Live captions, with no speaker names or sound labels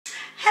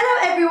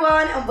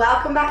everyone and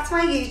welcome back to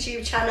my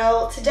YouTube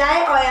channel. Today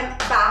I am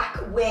back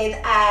with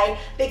a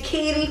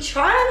bikini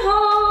try on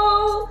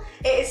haul.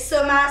 It is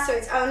summer, so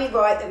it's only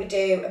right that we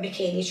do a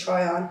bikini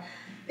try on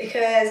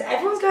because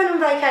everyone's going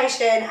on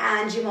vacation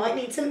and you might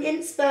need some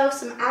inspo,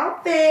 some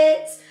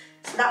outfits.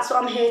 So that's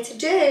what I'm here to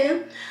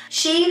do.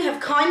 Shein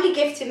have kindly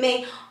gifted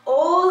me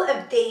all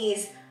of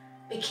these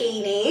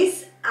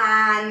bikinis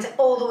and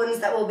all the ones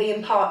that will be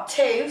in part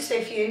 2. So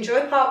if you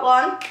enjoyed part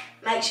 1,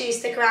 make sure you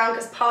stick around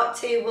because part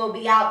 2 will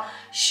be out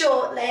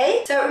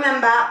shortly. So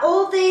remember,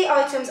 all the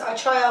items I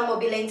try on will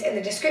be linked in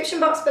the description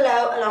box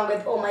below, along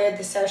with all my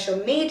other social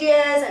medias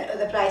and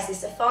other places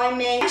to find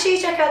me. Make sure you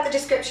check out the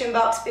description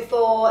box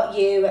before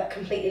you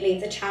completely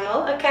leave the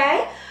channel,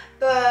 okay?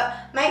 But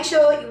make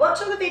sure you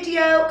watch all the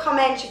video,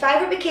 comment your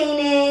favourite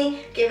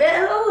bikini, give it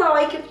a little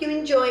like if you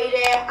enjoyed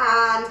it,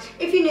 and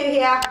if you're new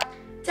here,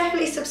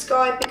 definitely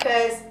subscribe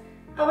because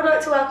I would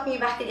like to welcome you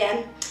back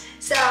again.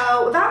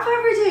 So without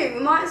further ado,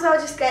 we might as well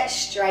just get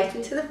straight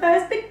into the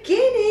first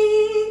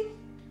bikini.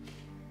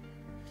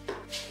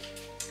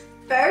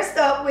 First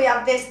up, we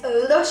have this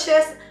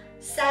luscious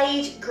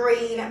sage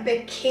green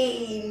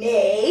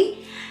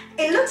bikini.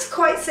 It looks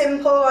quite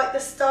simple, like the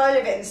style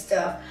of it and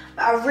stuff,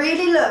 but I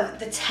really love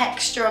the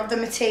texture of the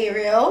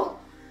material.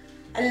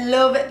 I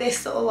love this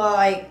sort of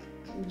like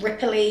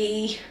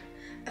ripply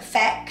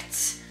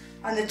effect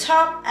on the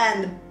top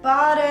and the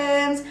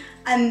bottoms,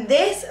 and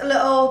this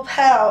little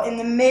pearl in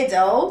the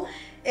middle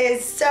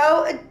is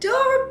so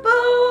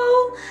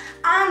adorable,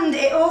 and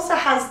it also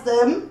has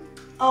them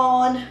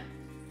on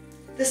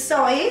the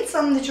sides,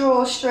 on the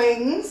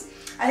drawstrings.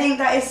 I think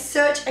that is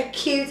such a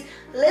cute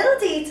little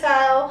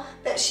detail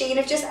that Shein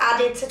have just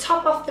added to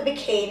top off the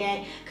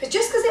bikini, because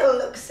just because it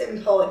looks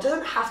simple, it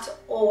doesn't have to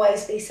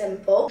always be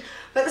simple.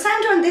 But at the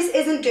same time, this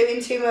isn't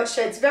doing too much,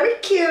 so it's very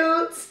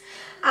cute.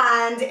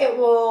 And it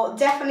will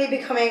definitely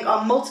be coming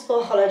on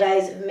multiple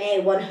holidays with me,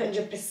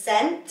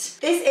 100%.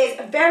 This is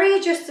a very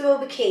adjustable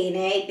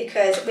bikini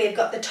because we've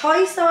got the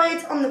tie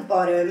sides on the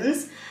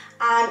bottoms,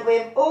 and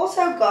we've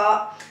also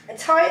got a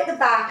tie at the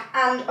back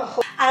and a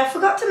hook. And I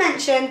forgot to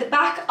mention, the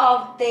back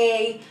of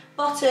the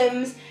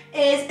bottoms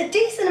is a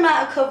decent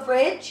amount of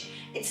coverage.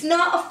 It's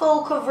not a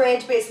full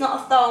coverage, but it's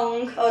not a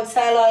thong. I would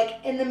say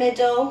like in the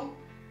middle.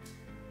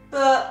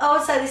 But I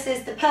would say this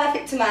is the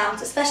perfect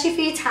amount, especially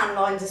for your tan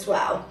lines as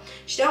well.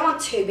 You don't want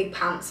too big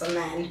pants and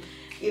then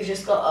you've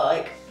just got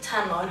like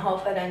tan line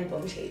halfway down your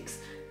bum cheeks.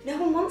 No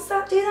one wants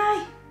that, do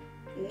they?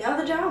 No,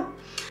 they don't.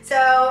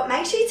 So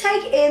make sure you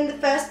take in the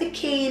first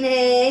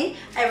bikini,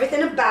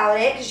 everything about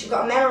it, because you've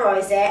got to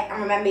memorise it.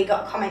 And remember, you've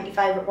got to comment your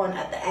favourite one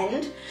at the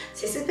end.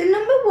 So this has been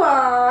number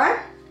 1.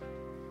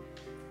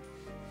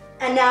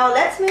 And now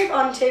let's move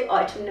on to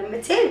item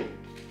number 2.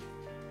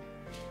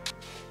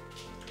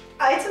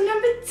 Item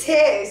number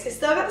 2, so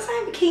still got the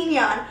same bikini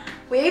on.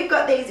 We've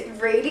got these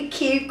really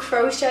cute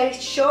crochet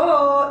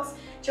shorts.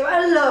 Do you know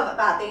what I love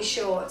about these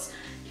shorts?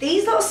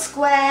 These little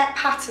square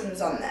patterns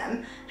on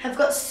them have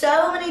got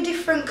so many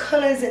different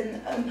colours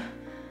in them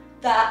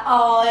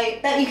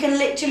that you can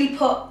literally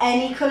put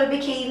any colour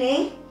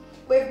bikini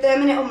with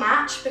them and it'll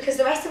match, because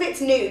the rest of it's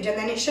nude and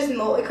then it's just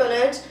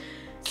multicoloured.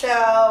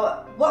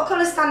 So what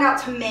colours stand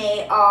out to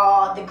me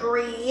are the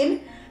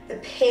green, the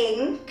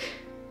pink,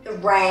 the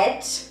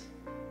red,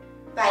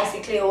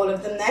 basically all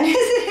of them then, isn't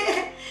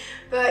it?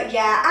 But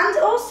yeah, and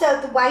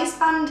also the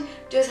waistband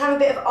does have a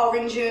bit of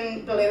orange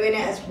and blue in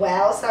it as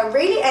well, so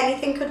really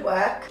anything could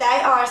work. They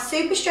are a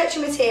super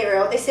stretchy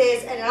material. This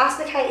is an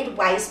elasticated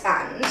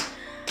waistband,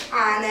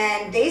 and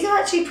then these are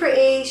actually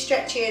pretty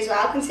stretchy as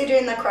well,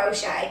 considering the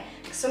crochet.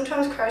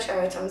 Sometimes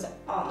crochet items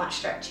aren't that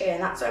stretchy,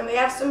 and that's when we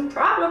have some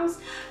problems.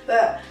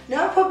 But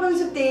no problems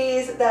with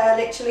these. They're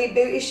literally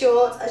booty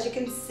shorts, as you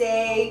can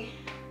see.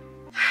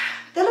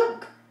 They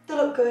look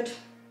good.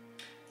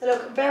 They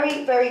look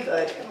very, very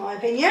good in my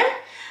opinion.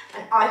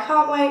 And I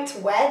can't wait to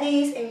wear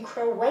these in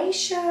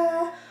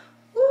Croatia.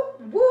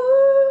 Woo,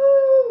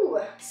 woo.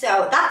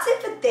 So that's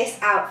it for this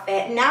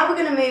outfit. Now we're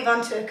going to move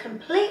on to a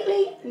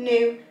completely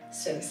new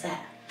swimsuit.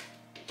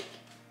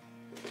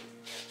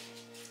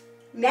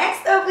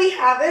 Next up we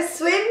have a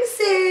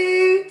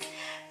swimsuit.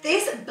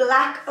 This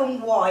black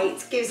and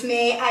white gives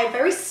me a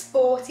very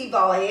sporty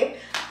vibe.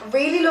 I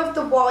really love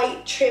the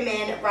white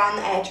trimming around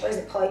the edge, or is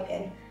it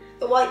piping?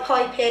 The white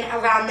piping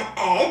around the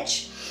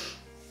edge.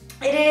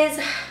 It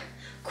is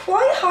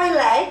quite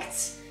high-legged,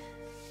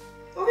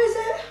 or is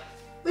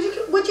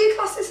it? Would you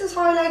class this as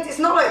high-legged? It's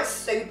not like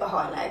super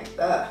high-legged,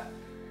 but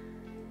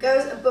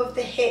goes above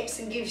the hips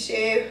and gives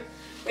you,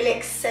 really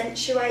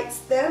accentuates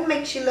them,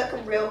 makes you look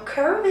real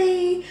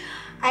curvy.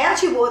 I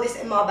actually wore this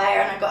in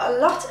Marbella and I got a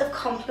lot of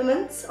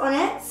compliments on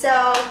it,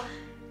 so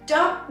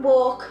don't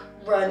walk,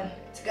 run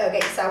to go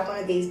get yourself one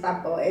of these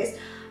bad boys.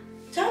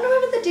 Don't know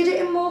whether they did it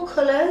in more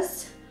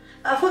colours.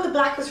 I thought the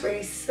black was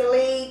really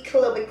sleek, a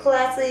little bit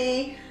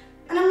classy,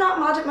 and I'm not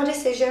mad at my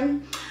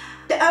decision.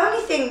 The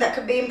only thing that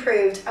could be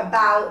improved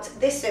about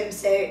this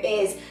swimsuit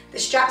is the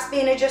straps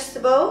being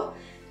adjustable.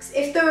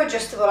 If they were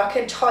adjustable, I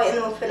could tighten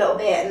them up a little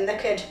bit and they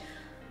could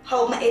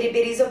hold my itty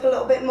bitties up a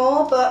little bit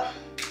more, but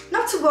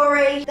not to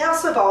worry, they'll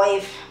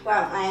survive,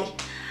 won't they?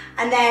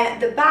 And then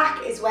the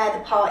back is where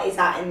the party's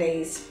at in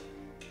these.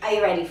 Are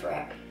you ready for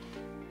it?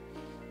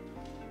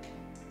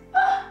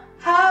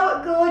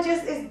 How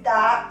gorgeous is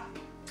that?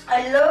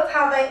 I love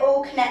how they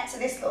all connect to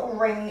this little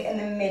ring in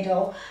the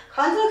middle.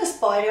 Kind of like a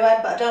spider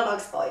web, but I don't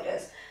like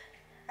spiders.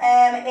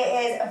 It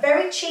is a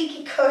very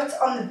cheeky cut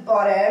on the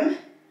bottom.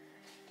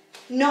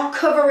 Not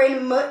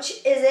covering much, is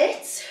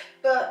it?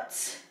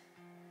 But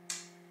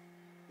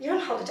you're on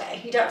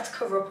holiday. You don't have to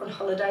cover up on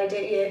holiday, do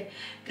you?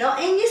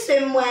 Not in your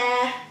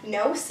swimwear.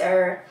 No,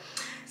 sir.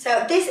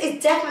 So this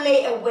is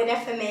definitely a winner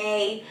for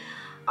me.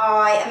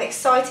 I am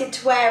excited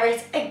to wear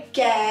it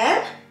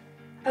again.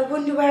 I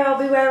wonder where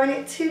I'll be wearing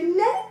it to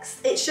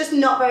next. It's just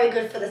not very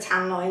good for the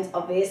tan lines,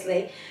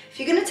 obviously. If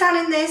you're gonna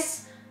tan in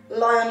this,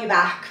 lie on your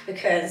back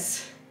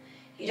because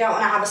you don't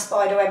wanna have a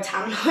spiderweb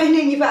tan line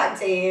in your back,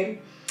 do you?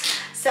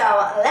 So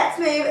let's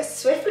move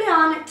swiftly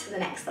on to the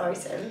next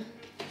item.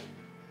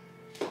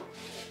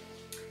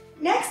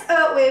 Next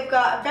up, we've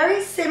got a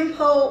very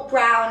simple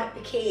brown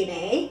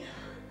bikini.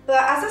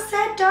 But as I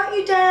said, don't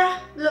you dare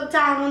look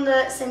down on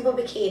the simple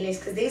bikinis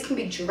because these can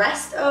be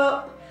dressed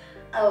up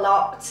a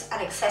lot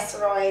and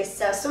accessorized,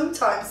 so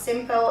sometimes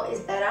simple is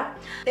better.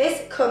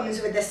 This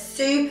comes with a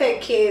super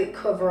cute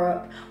cover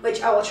up,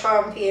 which I will try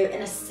on for you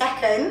in a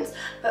second.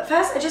 But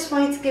first, I just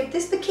wanted to give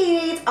this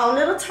bikini its own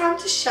little time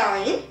to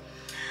shine.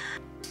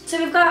 So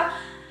we've got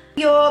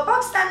your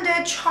box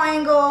standard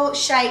triangle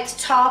shaped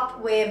top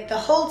with the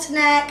halter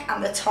neck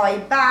and the tie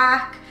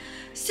back.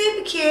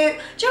 Super cute.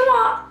 Do you know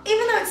what?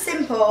 Even though it's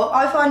simple,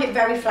 I find it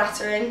very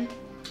flattering.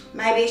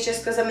 Maybe it's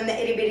just because I'm in the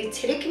itty bitty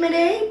titty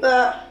committee,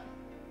 but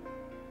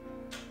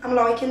I'm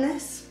liking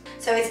this.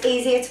 So it's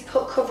easier to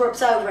put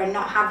cover-ups over and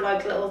not have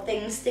like little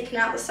things sticking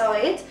out the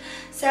side.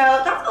 So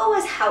that's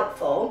always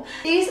helpful.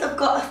 These have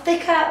got a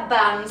thicker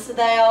band, so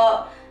they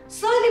are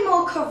slightly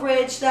more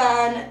coverage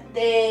than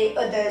the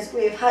others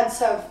we've had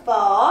so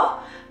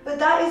far, but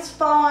that is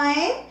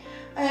fine.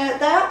 They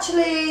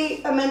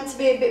actually are meant to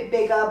be a bit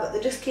bigger, but they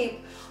just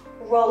keep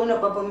rolling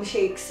up my bum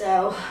cheeks,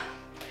 so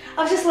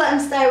I've just let them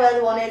stay where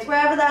the one is.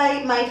 Wherever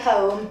they made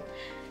home,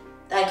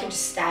 they can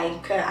just stay.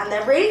 And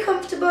they're really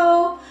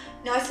comfortable,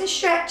 nice and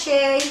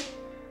stretchy.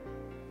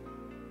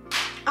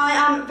 I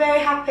am very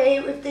happy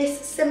with this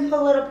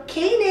simple little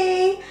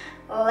bikini.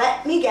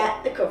 Let me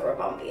get the cover up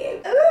on for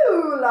you.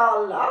 Ooh la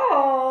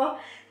la.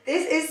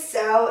 This is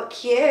so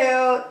cute.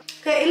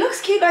 Okay, it looks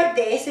cute like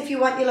this if you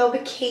want your little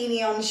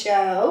bikini on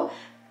show,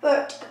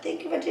 but I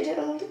think if I did it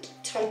a little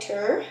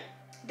tighter,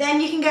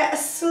 then you can get a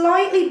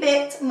slightly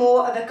bit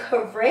more of a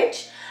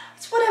coverage.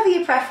 It's whatever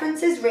your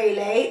preference is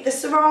really. The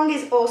sarong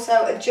is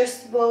also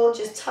adjustable,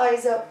 just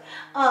ties up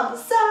on the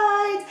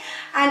sides,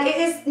 and it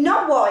is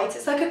not white,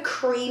 it's like a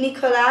creamy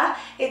colour.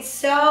 It's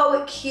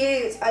so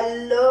cute. I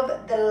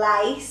love the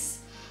lace.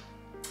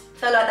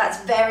 I feel like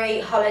that's very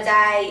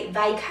holiday,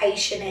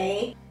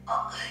 vacation-y.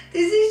 Oh,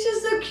 this is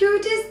just the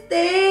cutest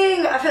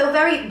thing. I feel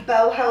very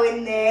boho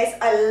in this.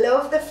 I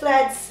love the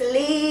flared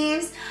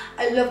sleeves.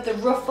 I love the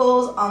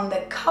ruffles on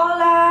the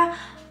collar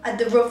and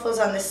the ruffles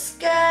on the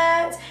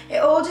skirt. It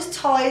all just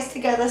ties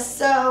together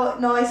so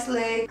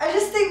nicely. I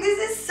just think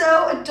this is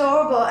so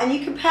adorable, and you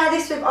can pair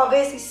this with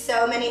obviously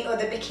so many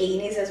other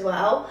bikinis as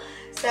well.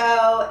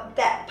 So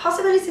the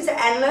possibilities are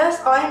endless.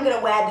 I am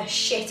gonna wear the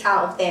shit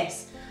out of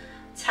this.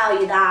 Tell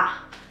you that.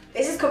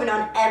 This is coming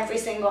on every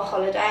single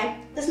holiday.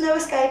 There's no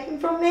escaping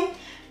from me.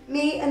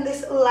 Me and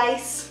this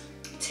lace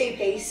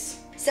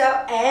two-piece.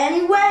 So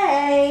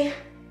anyway,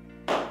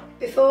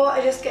 before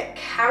I just get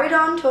carried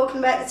on talking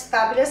about this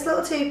fabulous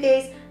little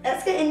two-piece,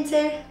 let's get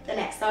into the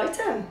next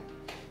item.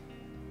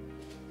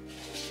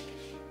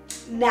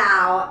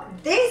 Now,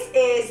 this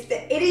is the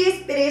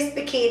ittiest bittiest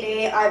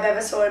bikini I've ever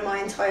saw in my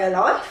entire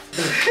life.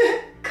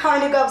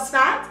 Kind of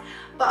gobsmacked,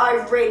 but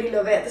I really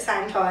love it at the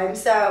same time.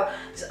 So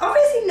there's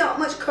obviously not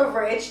much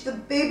coverage. The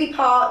booby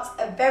parts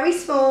are very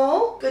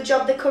small. Good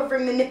job they're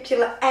covering the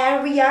nipple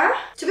area.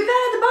 To be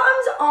fair, the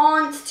bottoms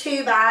aren't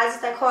too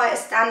bad. They're quite a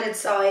standard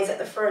size at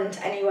the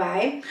front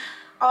anyway.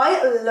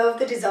 I love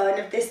the design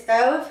of this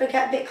though. If I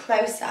get a bit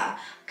closer,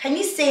 can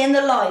you see in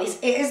the light?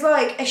 It is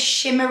like a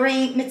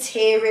shimmery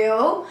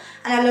material,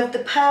 and I love the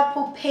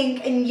purple,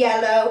 pink and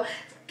yellow.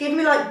 Give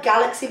me like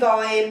galaxy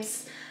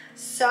vibes.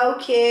 So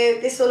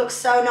cute. This will look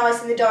so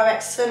nice in the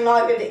direct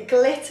sunlight with it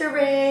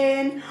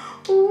glittering.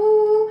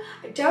 Ooh,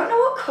 I don't know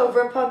what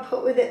cover up I'd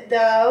put with it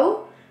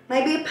though.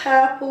 Maybe a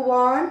purple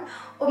one,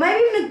 or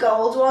maybe even a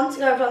gold one to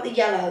go over like the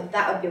yellow.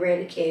 That would be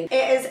really cute.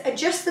 It is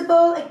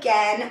adjustable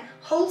again,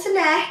 halter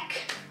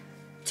neck,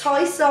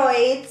 tie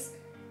sides.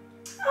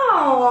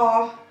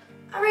 Oh,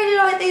 I really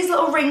like these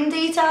little ring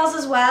details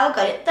as well.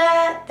 Got it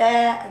there,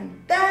 there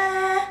and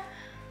there.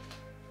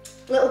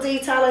 Little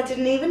detail I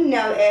didn't even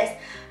notice.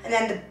 And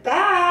then the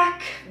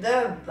back.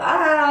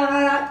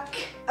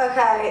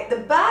 Okay, the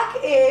back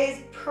is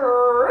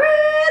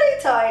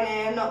pretty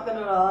tiny, I'm not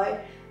gonna lie.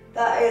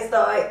 That is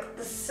like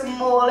the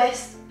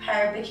smallest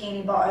pair of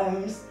bikini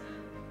bottoms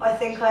I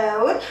think I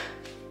own.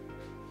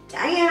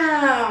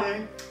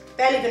 Damn.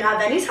 Barely even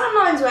have any tan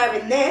lines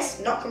wearing this.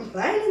 Not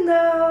complaining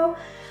though.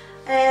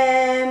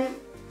 They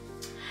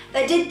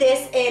did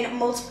this in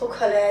multiple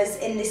colours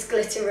in this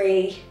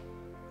glittery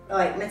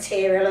like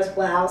material as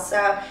well.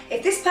 So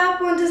if this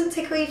purple one doesn't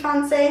tickle your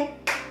fancy,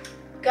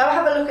 go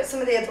have a look at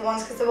some of the other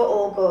ones because they were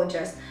all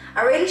gorgeous.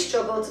 I really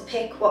struggled to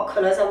pick what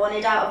colours I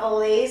wanted out of all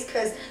these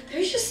because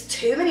there's just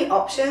too many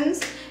options.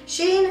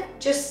 Shein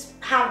just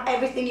have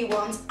everything you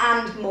want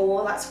and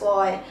more. That's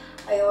why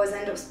I always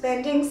end up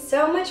spending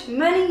so much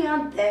money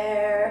on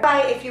there.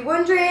 Right, if you're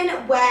wondering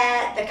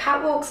where the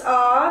catwalks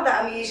are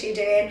that I'm usually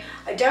doing,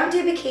 I don't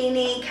do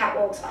bikini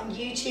catwalks on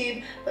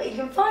YouTube, but you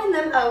can find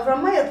them over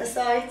on my other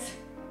site.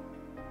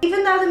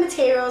 Even though the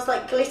material's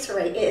like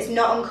glittery, it is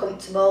not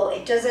uncomfortable.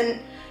 It doesn't,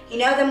 you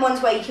know them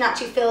ones where you can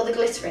actually feel the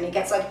glitter and it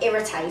gets like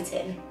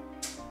irritating.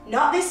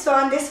 Not this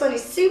one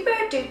is super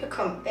duper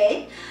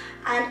comfy,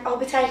 and I'll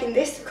be taking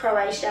this to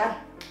Croatia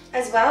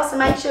as well, so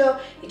make sure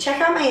you check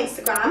out my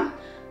Instagram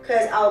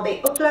because I'll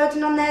be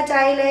uploading on there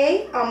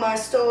daily on my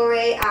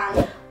story,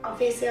 and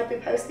obviously I'll be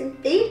posting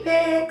feed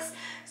pics.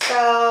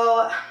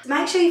 So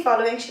make sure you're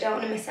following because you don't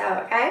want to miss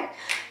out, okay?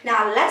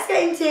 Now let's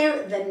get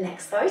into the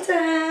next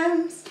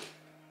items.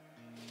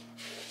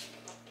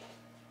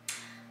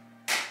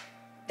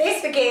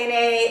 This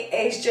bikini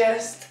is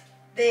just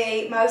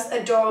the most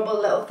adorable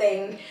little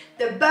thing.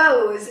 The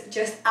bows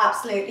just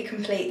absolutely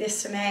complete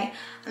this for me.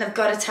 And I've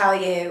got to tell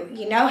you,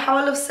 you know how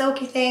I love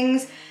silky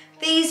things?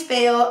 These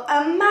feel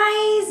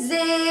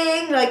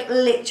amazing. Like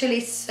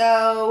literally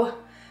so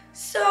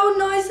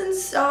nice and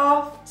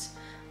soft.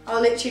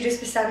 I'll literally just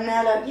be standing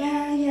there like,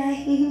 yeah,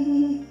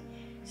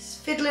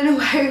 just fiddling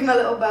away with my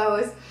little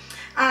bows.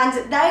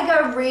 And they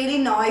go really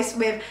nice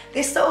with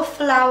this sort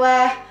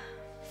of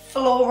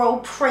floral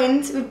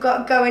print we've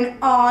got going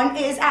on.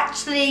 It is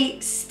actually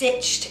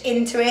stitched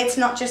into it, it's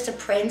not just a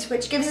print,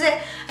 which gives it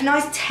a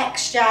nice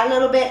texture, a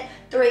little bit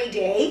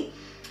 3D.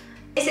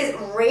 This is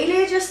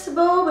really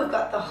adjustable. We've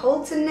got the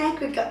halter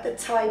neck, we've got the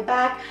tie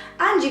back,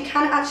 and you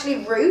can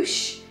actually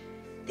ruche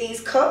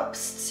these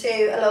cups to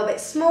a little bit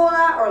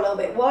smaller or a little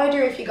bit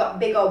wider if you've got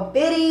big old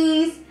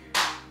biddies.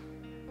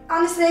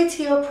 Honestly,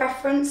 to your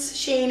preference,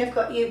 Shein have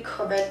got you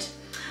covered.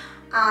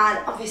 And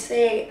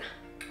obviously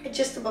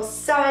adjustable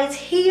sides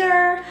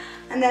here,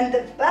 and then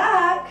the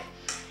back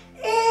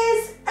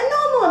is a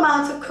normal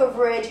amount of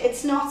coverage.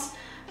 It's not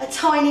a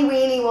tiny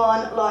weeny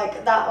one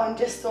like that one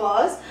just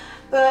was,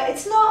 but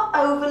it's not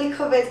overly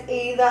covered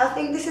either. I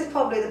think this is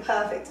probably the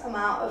perfect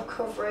amount of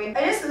covering.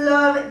 I just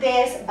love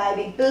this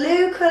baby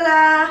blue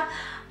colour.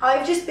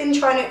 I've just been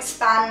trying to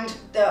expand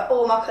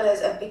all my colours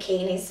of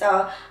bikinis,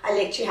 so I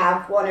literally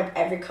have one of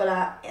every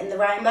colour in the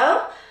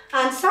rainbow,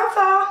 and so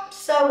far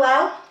so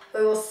well.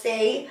 We will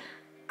see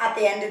at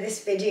the end of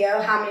this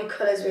video how many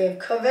colours we have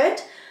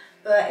covered,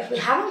 but if we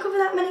haven't covered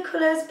that many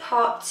colours,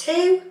 part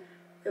 2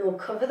 we will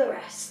cover the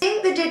rest. I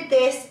think they did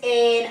this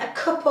in a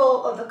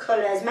couple other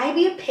colours,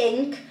 maybe a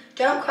pink,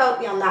 don't quote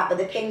me on that, but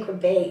the pink would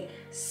be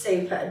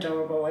super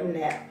adorable, wouldn't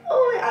it?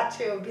 Oh, it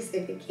actually would be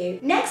super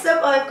cute. Next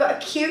up, I've got a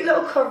cute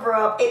little cover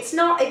up. It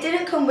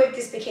didn't come with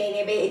this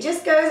bikini, but it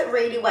just goes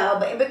really well,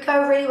 but it would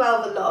go really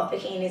well with a lot of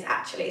bikinis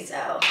actually,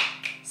 so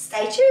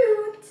stay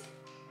tuned.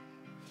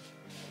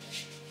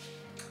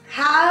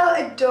 How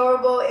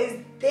adorable is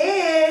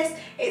this?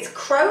 It's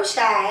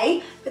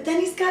crochet, but then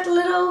it's got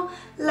little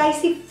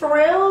lacy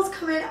frills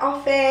coming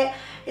off it.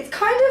 It's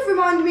kind of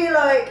reminded me of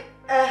like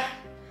a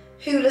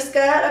hula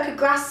skirt, like a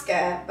grass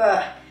skirt,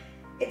 but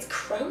it's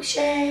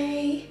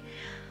crochet.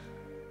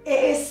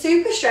 It is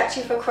super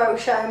stretchy for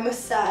crochet, I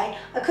must say.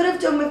 I could have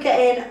done with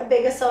getting a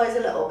bigger size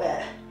a little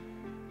bit,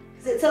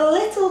 because it's a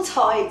little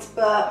tight,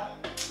 but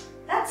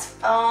that's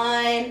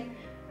fine.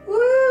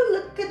 Woo,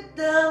 look at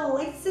the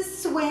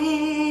laces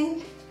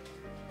swing.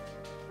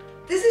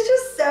 This is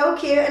just so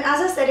cute, and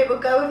as I said, it will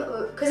go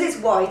with, because it's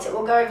white, it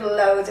will go with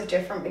loads of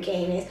different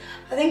bikinis.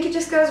 I think it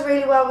just goes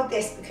really well with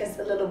this because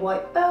the little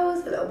white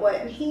bows, the little white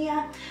in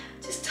here,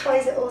 just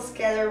ties it all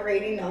together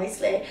really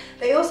nicely.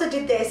 They also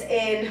did this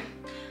in,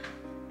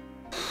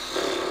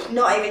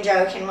 not even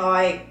joking,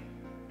 like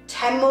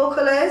 10 more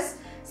colours.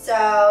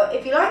 So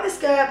if you like the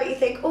skirt but you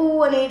think,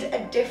 oh, I need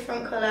a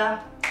different colour,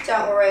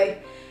 don't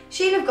worry.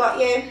 Shein have got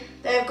you.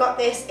 They've got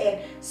this in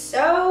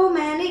so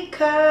many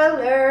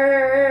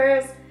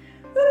colours.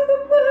 Woo,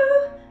 woo,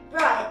 woo.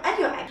 Right,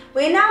 anyway,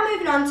 we're now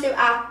moving on to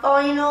our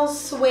final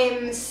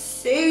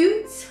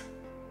swimsuit.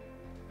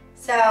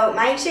 So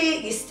make sure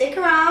you stick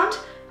around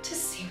to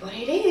see what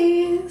it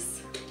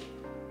is.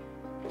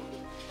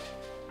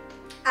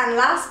 And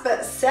last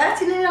but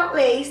certainly not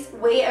least,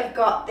 we have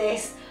got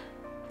this,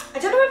 I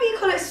don't know whether you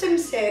call it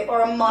swimsuit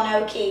or a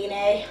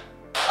monokini.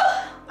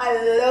 I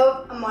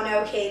love a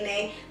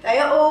monokini. They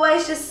are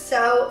always just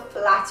so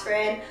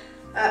flattering.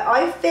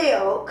 I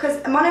feel, because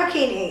a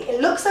monokini, it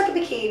looks like a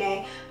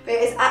bikini, but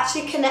it's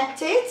actually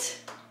connected,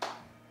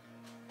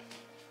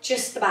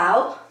 just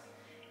about.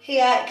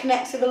 Here it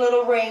connects with a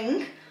little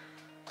ring.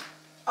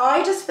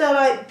 I just feel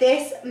like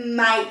this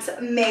makes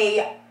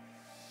me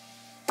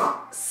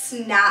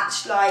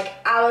snatch, like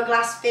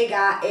hourglass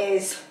figure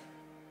is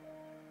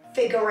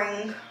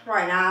figuring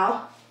right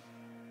now.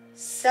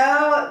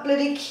 So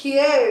bloody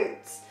cute.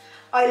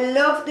 I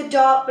love the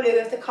dark blue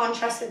of the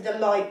contrast with the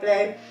light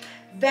blue.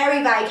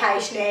 Very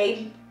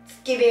vacationy. It's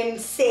giving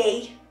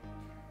sea.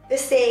 The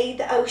sea,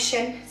 the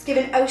ocean. It's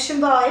giving ocean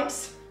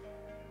vibes.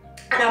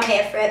 And I'm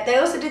here for it. They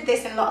also did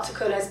this in lots of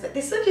colours, but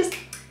this one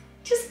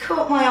just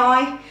caught my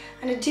eye,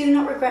 and I do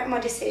not regret my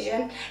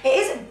decision. It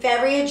is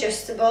very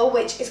adjustable,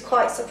 which is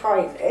quite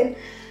surprising.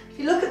 If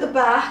you look at the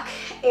back,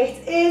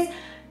 it is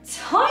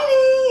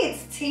tiny.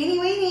 It's teeny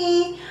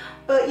weeny,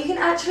 but you can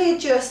actually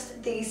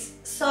adjust these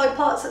side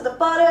parts at the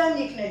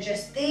bottom. You can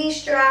adjust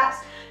these straps,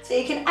 so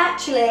you can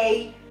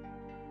actually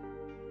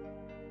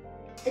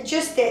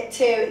adjust it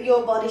to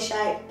your body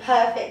shape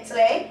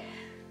perfectly.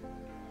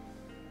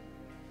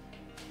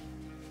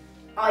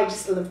 I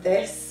just love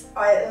this.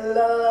 I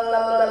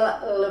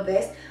love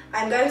this.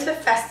 I'm going to a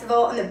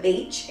festival on the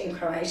beach in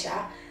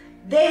Croatia.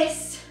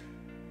 This,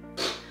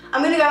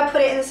 I'm gonna go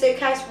put it in the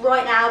suitcase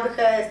right now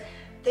because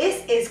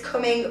this is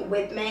coming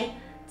with me.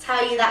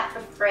 Tell you that for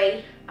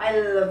free. I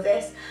love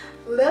this.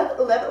 Love,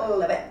 love,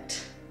 love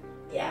it.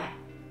 Yeah.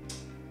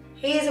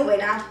 Here's a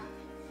winner.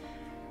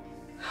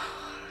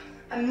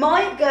 I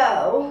might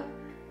go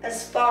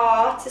as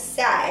far to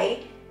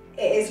say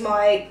it is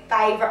my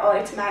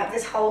favourite item out of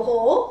this whole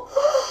haul.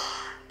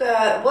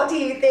 But what do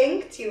you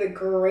think? Do you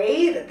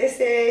agree that this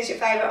is your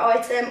favourite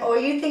item? Or are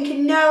you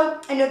thinking,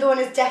 no, another one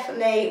has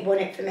definitely won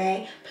it for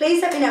me?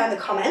 Please let me know in the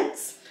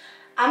comments.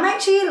 And make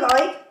sure you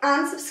like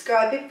and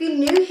subscribe if you're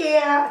new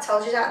here. I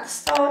told you that at the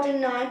start,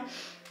 didn't I?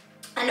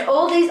 And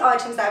all these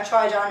items that I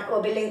tried on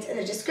will be linked in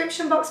the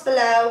description box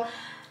below.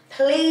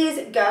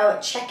 Please go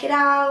check it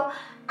out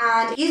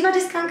and use my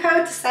discount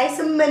code to save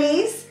some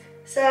monies.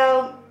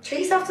 So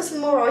treat yourself to some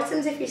more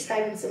items if you're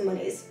saving some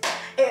monies.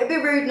 It would be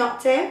rude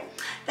not to.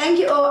 Thank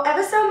you all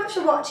ever so much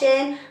for watching,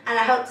 and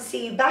I hope to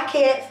see you back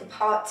here for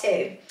part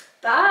 2.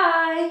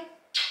 Bye!